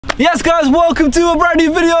Yes guys, welcome to a brand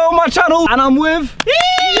new video on my channel. And I'm with...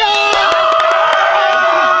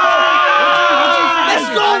 Let's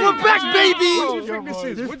go, we're back, baby!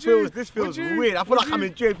 This feels weird. I feel like I'm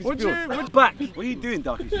in jail. Back. What are you doing,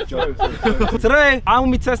 Darky? Today, I'm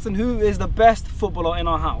gonna be testing who is the best footballer in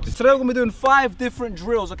our house. Today, we're gonna be doing 5 different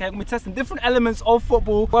drills, okay? We're gonna be testing different elements of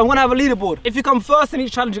football. But I'm gonna have a leaderboard. If you come first in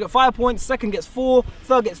each challenge, you get 5 points, second gets 4,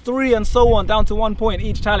 third gets 3, and so on, down to 1 point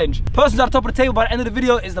each challenge. Person's at the top of the table by the end of the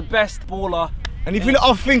video is the best baller. And if you're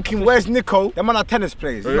not thinking, where's Nico? Them man are tennis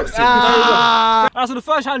players. Right, so the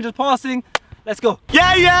first challenge is passing. Let's go.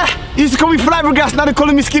 Yeah, yeah. He used to call me Flabbergas, now they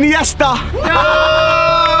calling me Skinny Yesta.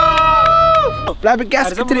 Flabbergas,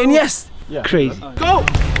 get to the yes. Yeah. Crazy. Go! Go on,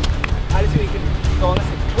 let's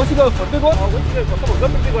see. What's he going for? Big one? Oh, what's he going for? Come on, go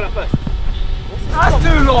for the big one at first. That's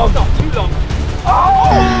too long. Not too long.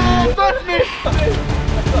 Oh, that's me.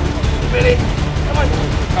 Really? Come on.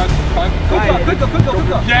 Quicker.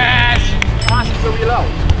 Yes! Pass it so we allow.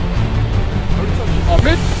 Oh,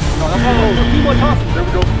 mid? No, that's not 2 more passes. There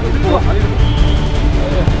we go.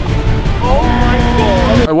 Oh my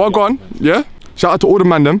god. Hey, well gone, yeah? Shout out to all the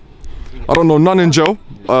man them. I don't know none in jail.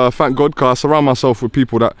 Thank God, cause I surround myself with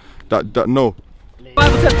people that know.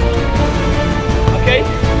 5 or 10. Okay.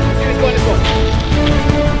 Let's go.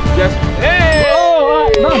 Yes. Hey! Oh,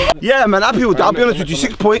 right. Yeah, man, I'll be honest with you,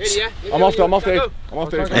 6 points. I'm after 8.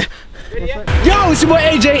 Yo, it's your boy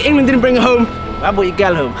AJ. England didn't bring it home. I brought your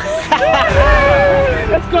gal home.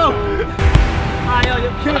 Let's go.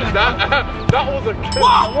 You're killing it. That was a kill.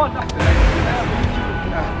 Wow.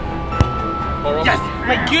 Yes!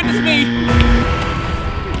 My goodness me!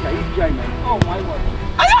 Oh my word.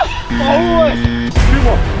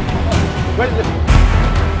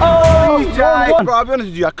 Oh, bro, I'll be honest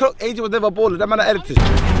with you, I clocked AJ was never a baller, them man are editors.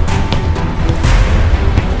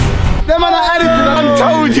 Them man are editors, I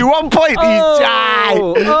told you, 1 point, he's jay!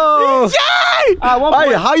 He's jay!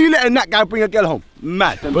 Hey, how you letting that guy bring a girl home?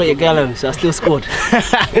 Mad. Brought your gal home, so I still scored.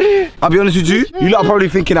 I'll be honest with you, you lot are probably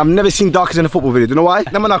thinking I've never seen Darkers in a football video, do you know why?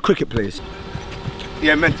 Them man are cricket players.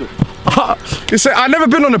 Yeah, mental. You say I've never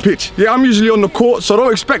been on the pitch. Yeah, I'm usually on the court, so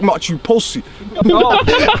don't expect much, you pussy. Oh.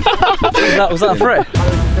 was that a threat?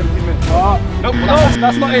 Nope, no,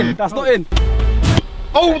 that's not in. That's not in.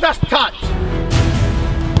 Oh, that's touch.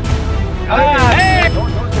 Hey.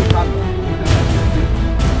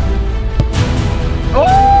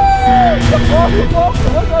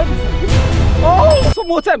 Oh, some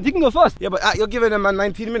more attempt. You can go first. Yeah, but you're giving them man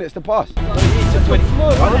 19 minutes to pass. I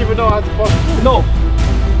don't even know how to pass. No.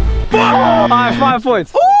 Alright, 5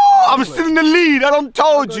 points. Oh, I'm still in the lead. I done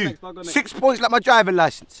told you. 6 points like my driving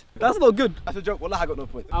license. That's not good. That's a joke. Well, I got no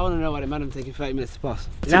points. I want to know why the man I'm taking 30 minutes to pass.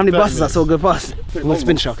 You know how many buses I saw go past? I want to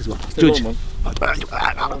spin shark as well. George.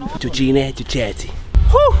 Georgina, Giorgetti.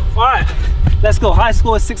 Alright, let's go. High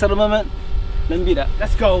score is 6 at the moment. Let me beat that.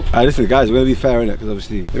 Let's go. Alright, listen, guys, we're gonna be fair in it because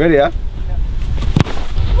obviously. You ready, yeah?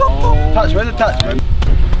 Oh. Touch, where's the touch, man?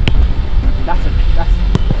 That's it.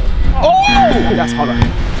 Oh! That's horror.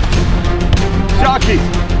 Sharky!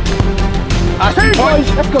 2 points!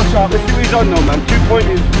 Let's go, Shark. Let's see what he's on now, man. 2 points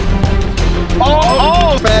is...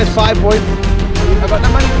 Oh! Fairs, 5 points. I got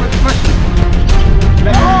that money for the question.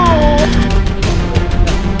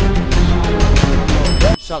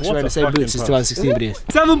 Sharks wearing the same boots as 2016 videos.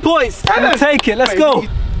 7 points! We'll take it, let's go!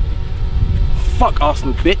 Fuck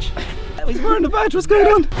Arsenal, bitch. He's wearing the badge, what's going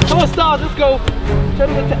on? Come on, stars, let's go! Show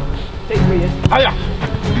me the take 3 years. Hiya!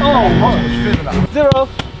 Oh, 0.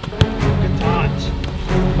 Good touch.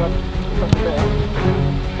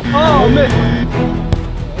 Oh, miss.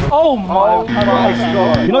 Oh my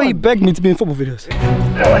god. You know he begged me to be in football videos.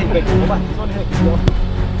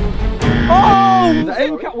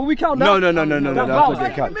 Oh! Will we count that? No, that's not going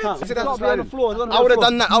to count. I would have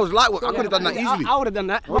done that. I was like, I could have done that easily. I would have done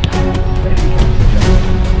that.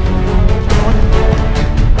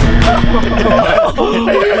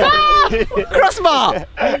 Crossbar!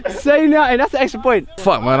 Say nothing, that's an extra point.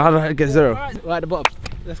 Fuck man, how did I get 0? Right at the bottom.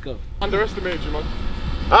 Let's go. Underestimated you, man.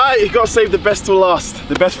 Alright, you got to save the best till last.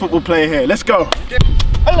 The best football player here. Let's go.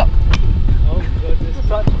 Hold up. Oh, goodness.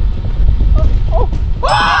 Touch. Oh,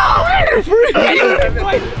 free!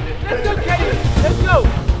 Let's go, Kenny. Let's go.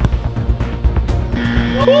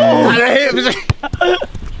 Oh, and I hit him.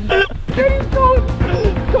 Kenny's gone.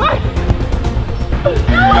 Come on.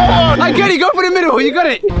 Hey, Kenny, go for the middle. You got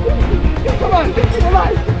it. Come on. Come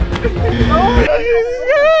on.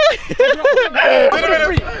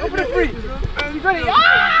 Open it free. You got it.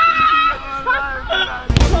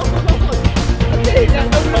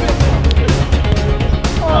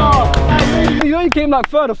 You know know you came like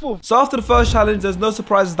third or fourth. So after the first challenge, there's no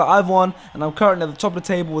surprises that I've won, and I'm currently at the top of the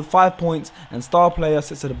table with 5 points, and star player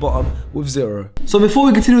sits at the bottom with 0. So before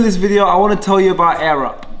we continue this video, I want to tell you about Air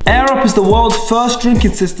Up. Air Up is the world's first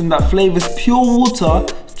drinking system that flavors pure water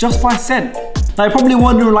just by scent. Now you're probably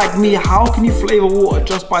wondering like me, how can you flavor water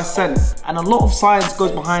just by scent? And a lot of science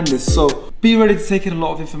goes behind this, so be ready to take in a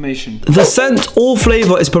lot of information. The scent or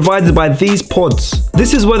flavor is provided by these pods.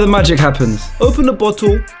 This is where the magic happens. Open the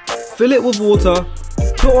bottle, fill it with water,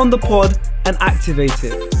 put on the pod and activate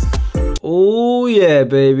it. Oh yeah,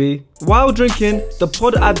 baby. While drinking, the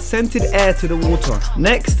pod adds scented air to the water.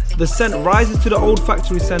 Next, the scent rises to the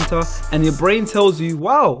olfactory center and your brain tells you,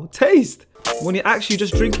 wow, taste, when you're actually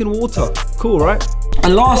just drinking water. Cool, right?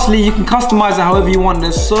 And lastly, you can customize it however you want.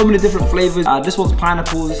 There's so many different flavors. This one's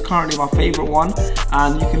pineapple. This is currently my favorite one.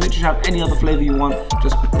 And you can literally have any other flavor you want.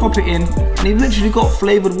 Just pop it in and you've literally got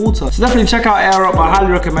flavored water. So definitely check out Air Up. I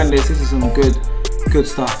highly recommend this. This is some good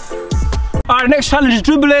stuff. All right, next challenge is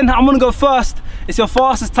dribbling. I'm gonna go first. It's your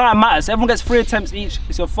fastest time matters. Everyone gets 3 attempts each.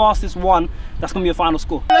 It's your fastest one. That's gonna be your final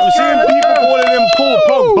score. I'm seeing people calling him Paul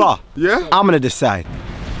Pogba. Yeah? I'm gonna decide.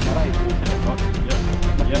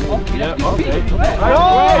 Yeah, okay.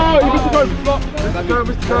 Oh, you need to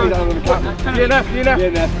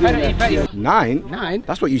go. 9? 9?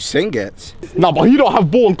 That's what Usain gets. Nah, but he don't have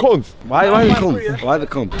ball and cons. Why the come? Why the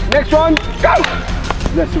come? Next one, go!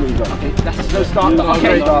 Let's see what you got. Okay, that's a slow start.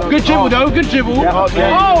 Okay, Good dribble though, good dribble. Yeah,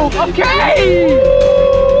 okay. Oh, okay!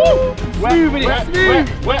 Smooth with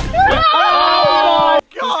it. Wet. Oh!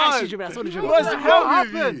 God! Actually dribbling, I saw the dribble. What the hell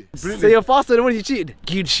happened? So you're faster than when you cheated.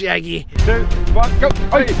 Good Shaggy. 2, 1, go!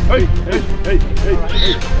 Hey.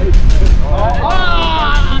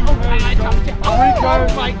 Oh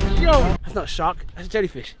my God! That's not a shark, that's a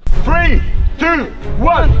jellyfish. 3, 2,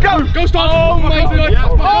 1, go! Go start! Oh my God!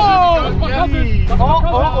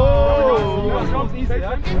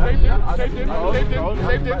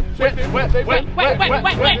 Wet.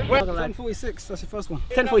 10.46, that's the first one.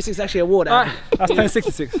 10.46 is actually a award. That's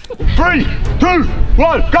 10.66. 3, 2,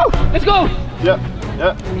 1, go! Let's go! Yeah.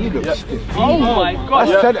 You look stiff. Oh my God!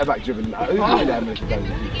 That's centre back dribbling. Who did that?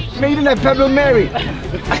 Me didn't have Pablo Mary.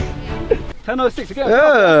 10.06 again.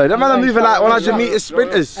 Yeah, that man are moving like 100 metre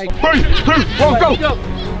sprinters. 3, 2, 1, go!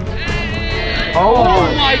 Oh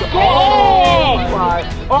my God!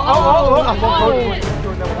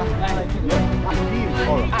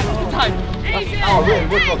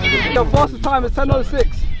 Your fastest time is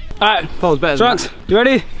 10.06. Alright, Paul's better than Sharks, you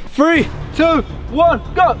ready? 3, 2,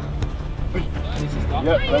 1, go!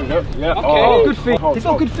 Yeah, there we go. Yeah. Oh, good feet. He's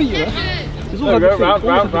got good feet, you know? He's all good feet.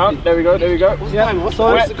 Round. There we go. Yeah,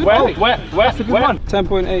 so it's a good one. That's a good one.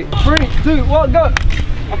 10.8. 3, 2, 1, go!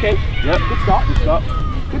 Okay. Yep. Good start.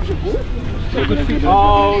 Good dribble. Good feet.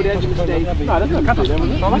 Oh, the edge of the stage. No, that's not catch.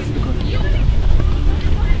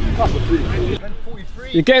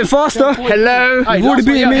 You're getting faster. Hello. You've already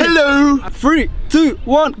beaten me. Hello. 3, 2,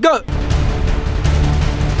 1, go!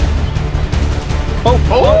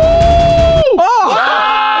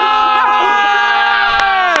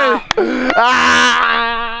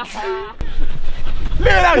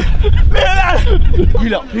 You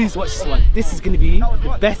lot, please watch this one. This is going to be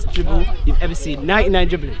the best dribble you've ever seen. 99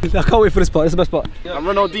 dribbling. I can't wait for this part. This is the best part. I'm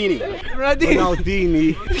Ronaldini. Ready? Alright,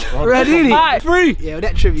 3, Yeah, well,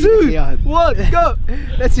 that trivia. 2, 1, go!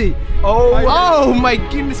 Let's see. Oh my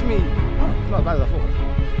goodness me. It's not as bad as I thought.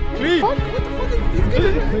 Clean. What the fuck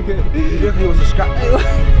is he? He was a scrap.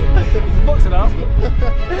 He's boxing now.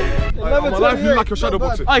 My life, you like your shadow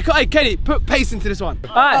boxing. Hey, Kenny, put pace into this one.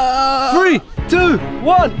 Alright, 3, 2,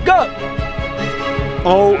 1, go!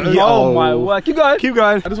 Oh my word. Keep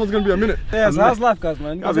going. This one's gonna be a minute. Yeah, so how's life, guys,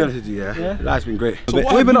 man? I'll be honest with you, yeah. Life's been great. So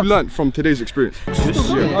what have you learnt from today's experience? Oh,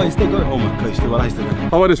 he's still going. Oh my God, he's still going.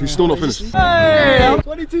 How about this? We're still not finished. Hey!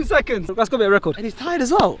 22 seconds. That's gonna be a record. And he's tired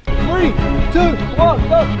as well. 3, 2, 1,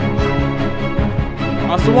 go!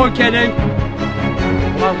 That's the one, Kenny.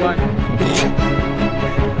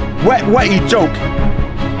 Wet, you joke.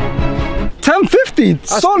 10.50.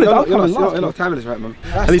 Solid. I'll come in last. You're not timing this right, man.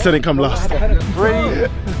 At least I didn't come last. 3,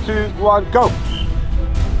 2, 1, go.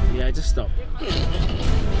 Yeah, just stop.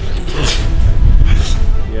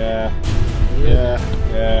 Yeah.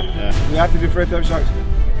 We have to do 3 attempts, Sharks.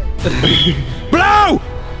 Blow!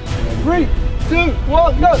 3, 2,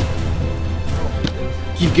 1, go!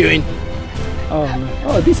 Keep going. Oh man.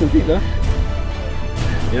 Oh, decent feet though.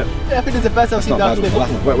 Yep. Yeah, I think it's the best I've seen down today. Wet.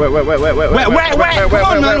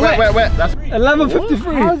 That's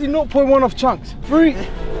 11.53. How is he 0.1 off chunks? 3,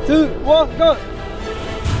 2, 1, go!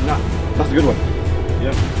 Nah, that's a good one.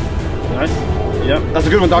 Yep. Nice. Yep. That's a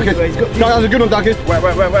good one, Darkest. That's a good one, Darkest. Wet.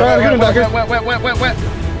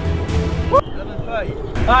 30.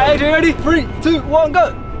 Alright, AJ, ready? 3, 2, 1,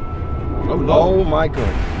 go! Oh, no. Oh my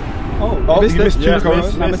god. Oh, you missed 2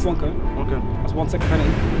 cones. I missed 1 cone. Okay. That's 1 second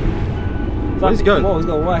penalty. Where's he going? He's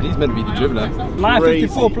going wide. He's meant to be the dribbler.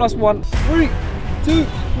 9:54 plus 1. 3, 2,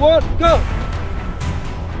 1, go!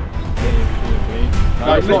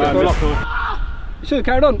 You should have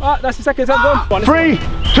carried on. Ah, that's the second attempt gone. 3,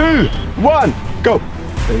 2, 1, go!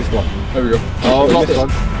 There we go. Oh,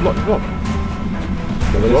 Not.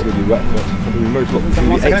 No, but this is going to be wet.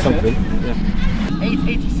 We ate something.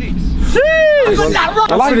 8:86.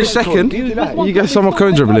 I finished second. You get someone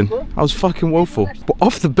cone dribbling. I was fucking woeful. But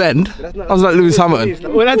off the bend, I was like Lewis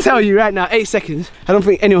Hamilton. When I tell you right now, 8 seconds, I don't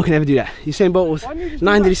think anyone can ever do that. Usain Bolt was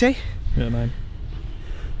 9, did he say? Yeah, 9.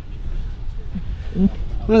 When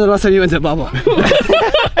was the last time you went to a barber?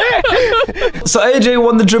 So AJ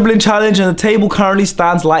won the dribbling challenge and the table currently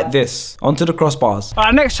stands like this. Onto the crossbars.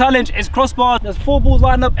 Our next challenge is crossbar. There's 4 balls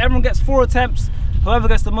lined up, everyone gets 4 attempts. Whoever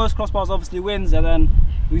gets the most crossbars obviously wins, and then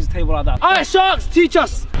we use the table like that. Alright, Sharks, teach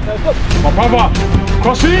us! Let's go. My brother,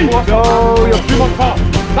 cross in. Go, you're too much far.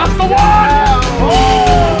 That's the one.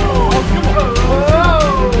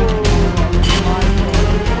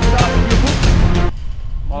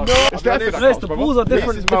 It's The balls are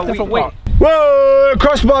different weight. Whoa,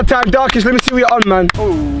 crossbar time, Darkest. Let me see what you're on, man.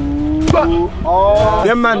 Oh,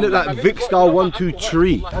 them man look like Vic Star 1, 2,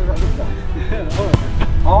 3.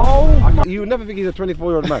 Oh, you would never think he's a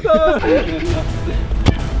 24-year-old man.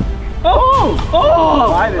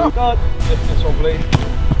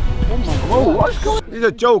 Whoa, what's going on? He's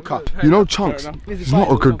a joker. You know Chunks, he's not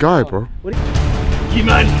a good guy, bro. You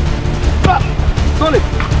man. Solid.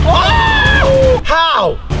 Oh!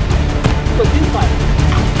 How?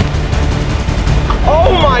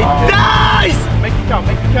 Oh my days! Make it count,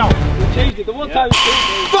 make it count. We changed it, the one time we changed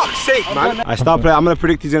it. Fuck's sake, man. I start playing, I'm going to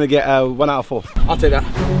predict he's going to get 1 out of 4. I'll take that.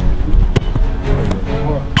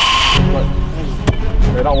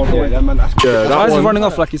 Yeah, that one's away then, man. That's good. Yeah, Why is he one. running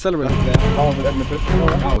off like he's celebrating?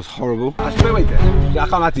 That was horrible. Actually, wait there. Yeah, I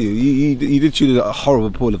can't lie to you. You did shoot a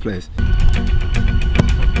horrible pool of players.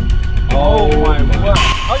 Oh my word.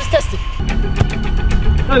 I'll just test it.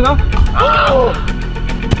 There you go. Oh!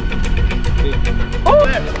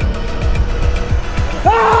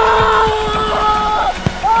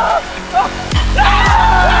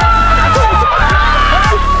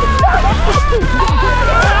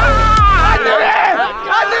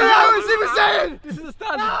 This is the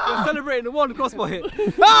stand. We're celebrating the 1 crossbar hit.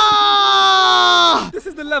 This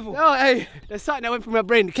is the level. Oh, hey, there's something that went through my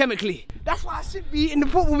brain chemically. That's why I should be in the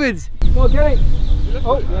football bids. Go on, get it.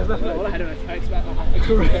 Oh,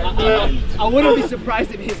 I wouldn't be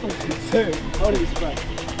surprised if it hits something. I wouldn't be surprised.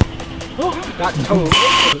 That toe.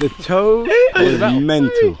 The toe was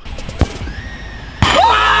mental.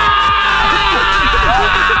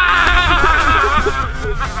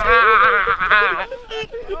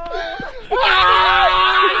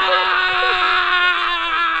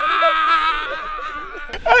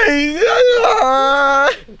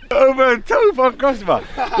 Over a telephone crossbar.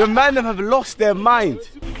 The man have lost their mind.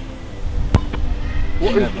 You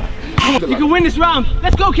can win this round.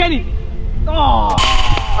 Let's go, Kenny.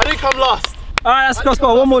 I didn't come last. Alright, that's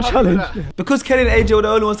crossbar. 1 more challenge. Because Kenny and AJ were the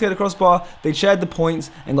only ones to get the crossbar, they shared the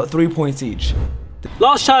points and got 3 points each.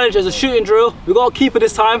 Last challenge is a shooting drill. We got a keeper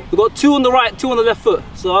this time. We got 2 on the right, 2 on the left foot.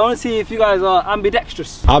 So I want to see if you guys are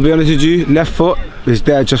ambidextrous. I'll be honest with you, left foot is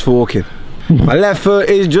there just for walking. My left foot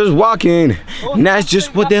is just walking, and that's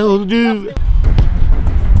just what they'll do.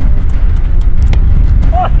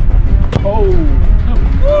 On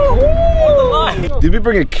the line. Did we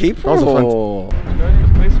bring a keeper? That was a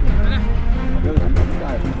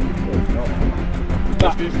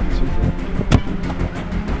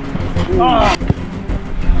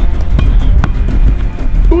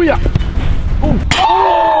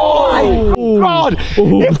Oh God!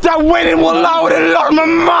 If that winning will allow it, it lost my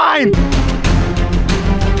mind.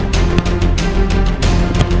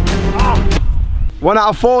 1 out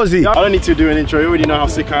of 4, Z. I don't need to do an intro, you already know how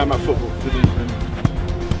sick I am at football.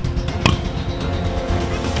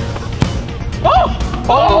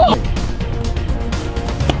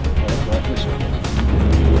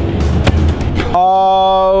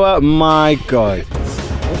 Oh my God.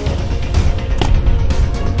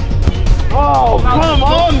 Oh, come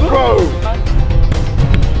on, bro!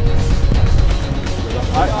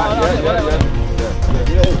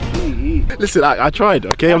 Listen, I tried,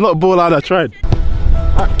 okay? I'm not a ball out, I tried.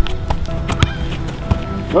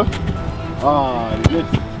 Huh? Ah, good.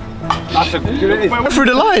 That's a good. Went through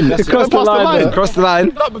the line. Crossed Past the line. Crossed the line.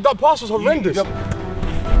 That pass was horrendous.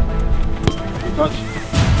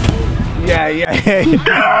 Yeah.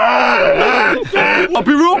 I'll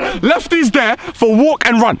be real, lefty's there for walk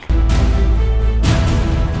and run.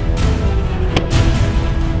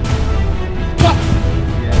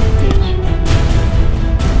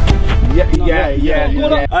 Yeah.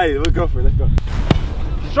 Hey, we'll go for it, let's go.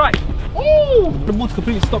 Strike. Oh! The ball's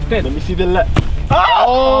completely stopped dead. Let me see the left.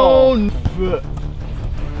 Oh! And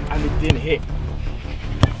it didn't hit.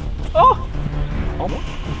 Oh!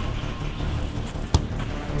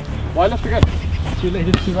 Why left again? Too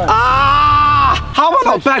late, too right. Ah! How am I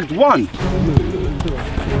not bagged one?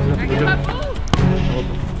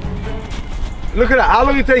 Look at that, how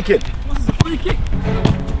long you taking? What's this, a free kick?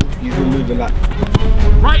 He's been moving that.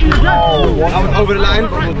 Right in the red. Oh, I was over the line.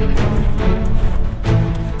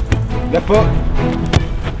 Left foot.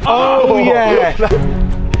 Oh, yeah.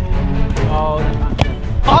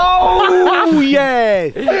 Oh, yeah.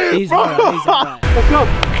 He's alright, he's alright. Let's go.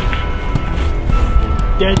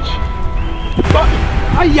 Dead.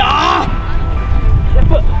 Hiya. Left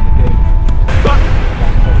foot.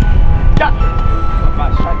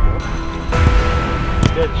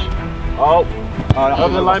 Dead. Oh.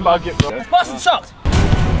 Over the line, but I'll get bro. Pass and shot.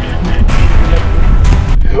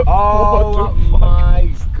 Oh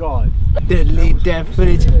my God. Delete that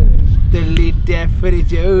footage. Delete that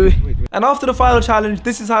footage. And after the final challenge,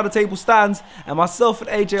 this is how the table stands, and myself and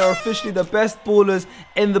AJ are officially the best ballers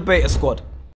in the beta squad.